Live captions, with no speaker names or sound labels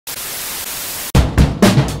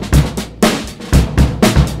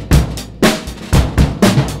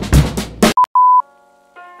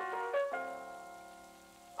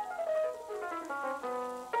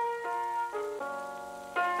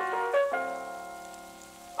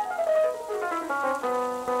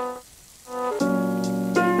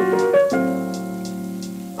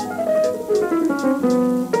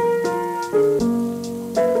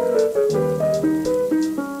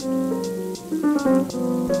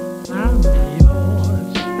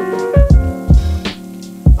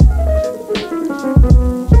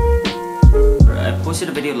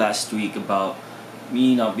last week about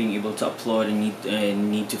me not being able to upload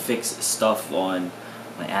and need to fix stuff on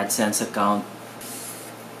my AdSense account.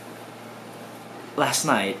 Last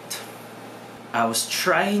night, I was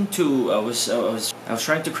trying to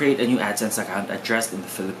create a new AdSense account addressed in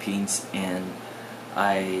the Philippines, and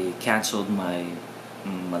I canceled my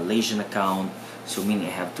Malaysian account, so meaning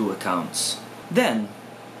I have two accounts. Then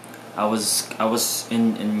I was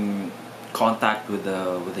in contact with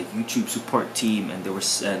the YouTube support team, and they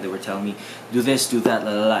were telling me do this, do that,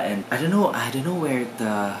 la la la, and I don't know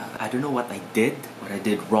what I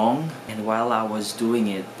did wrong. And while I was doing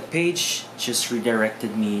it, the page just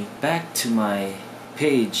redirected me back to my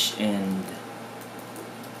page, and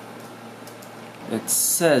it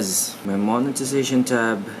says my monetization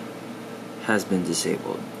tab has been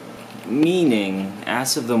disabled. Meaning,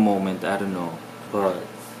 as of the moment, I don't know, but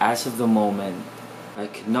as of the moment, I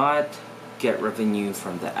cannot get revenue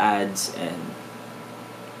from the ads, and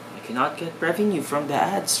I cannot get revenue from the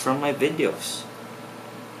ads from my videos.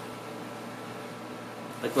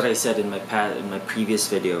 Like what I said in my previous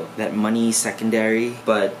video, that money is secondary.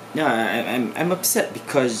 But no, I'm upset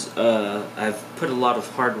because I've put a lot of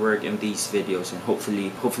hard work in these videos, and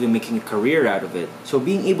hopefully making a career out of it. So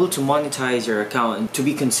being able to monetize your account and to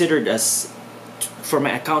be considered for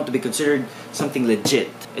my account to be considered something legit,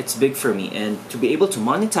 it's big for me. And to be able to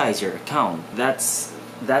monetize your account, that's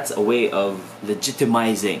a way of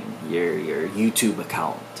legitimizing your YouTube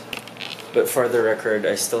account. But for the record,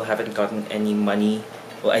 I still haven't gotten any money.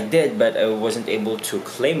 Well, I did, but I wasn't able to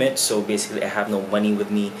claim it, so basically I have no money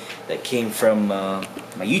with me that came from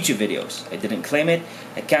my YouTube videos. I didn't claim it,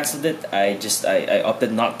 I canceled it, I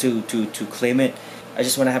opted not to claim it. I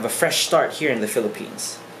just want to have a fresh start here in the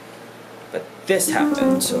Philippines. But this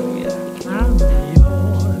happened, so yeah.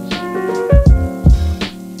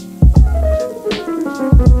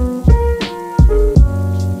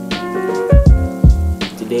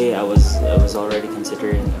 Today I was already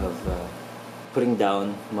considering of putting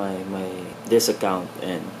down this account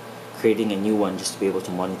and creating a new one just to be able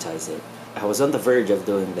to monetize it. I was on the verge of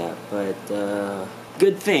doing that, but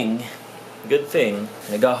good thing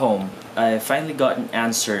when I got home, I finally got an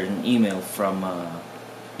answer, an email from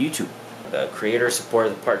YouTube. The creator support,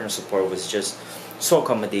 the partner support was just so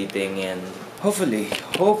accommodating, and hopefully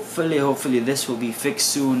this will be fixed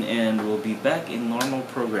soon and we'll be back in normal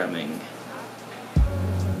programming.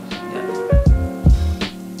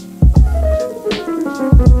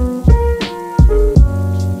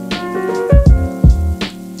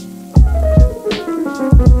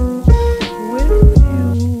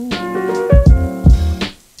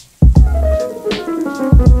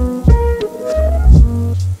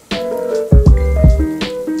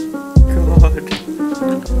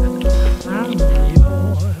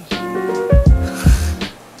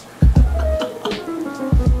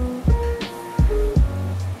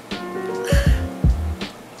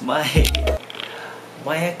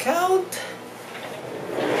 My account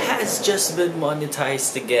has just been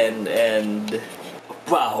monetized again, and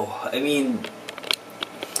wow, I mean,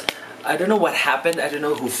 I don't know what happened. I don't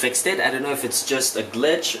know who fixed it. I don't know if it's just a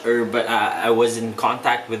glitch, but I was in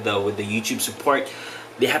contact with the YouTube support.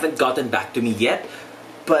 They haven't gotten back to me yet,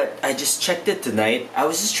 but I just checked it tonight. I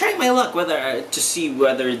was just trying my luck to see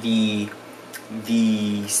whether the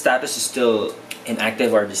status is still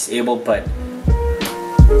inactive or disabled, but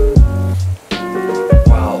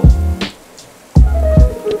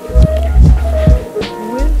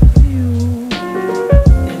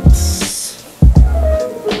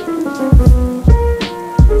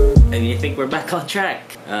we're back on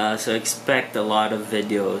track, so expect a lot of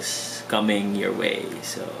videos coming your way.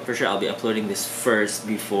 So for sure I'll be uploading this first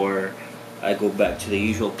before I go back to the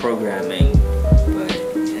usual programming. But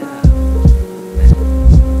yeah,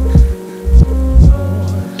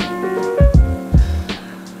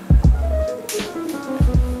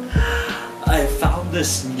 I found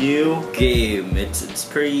this new game. It's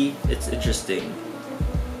interesting.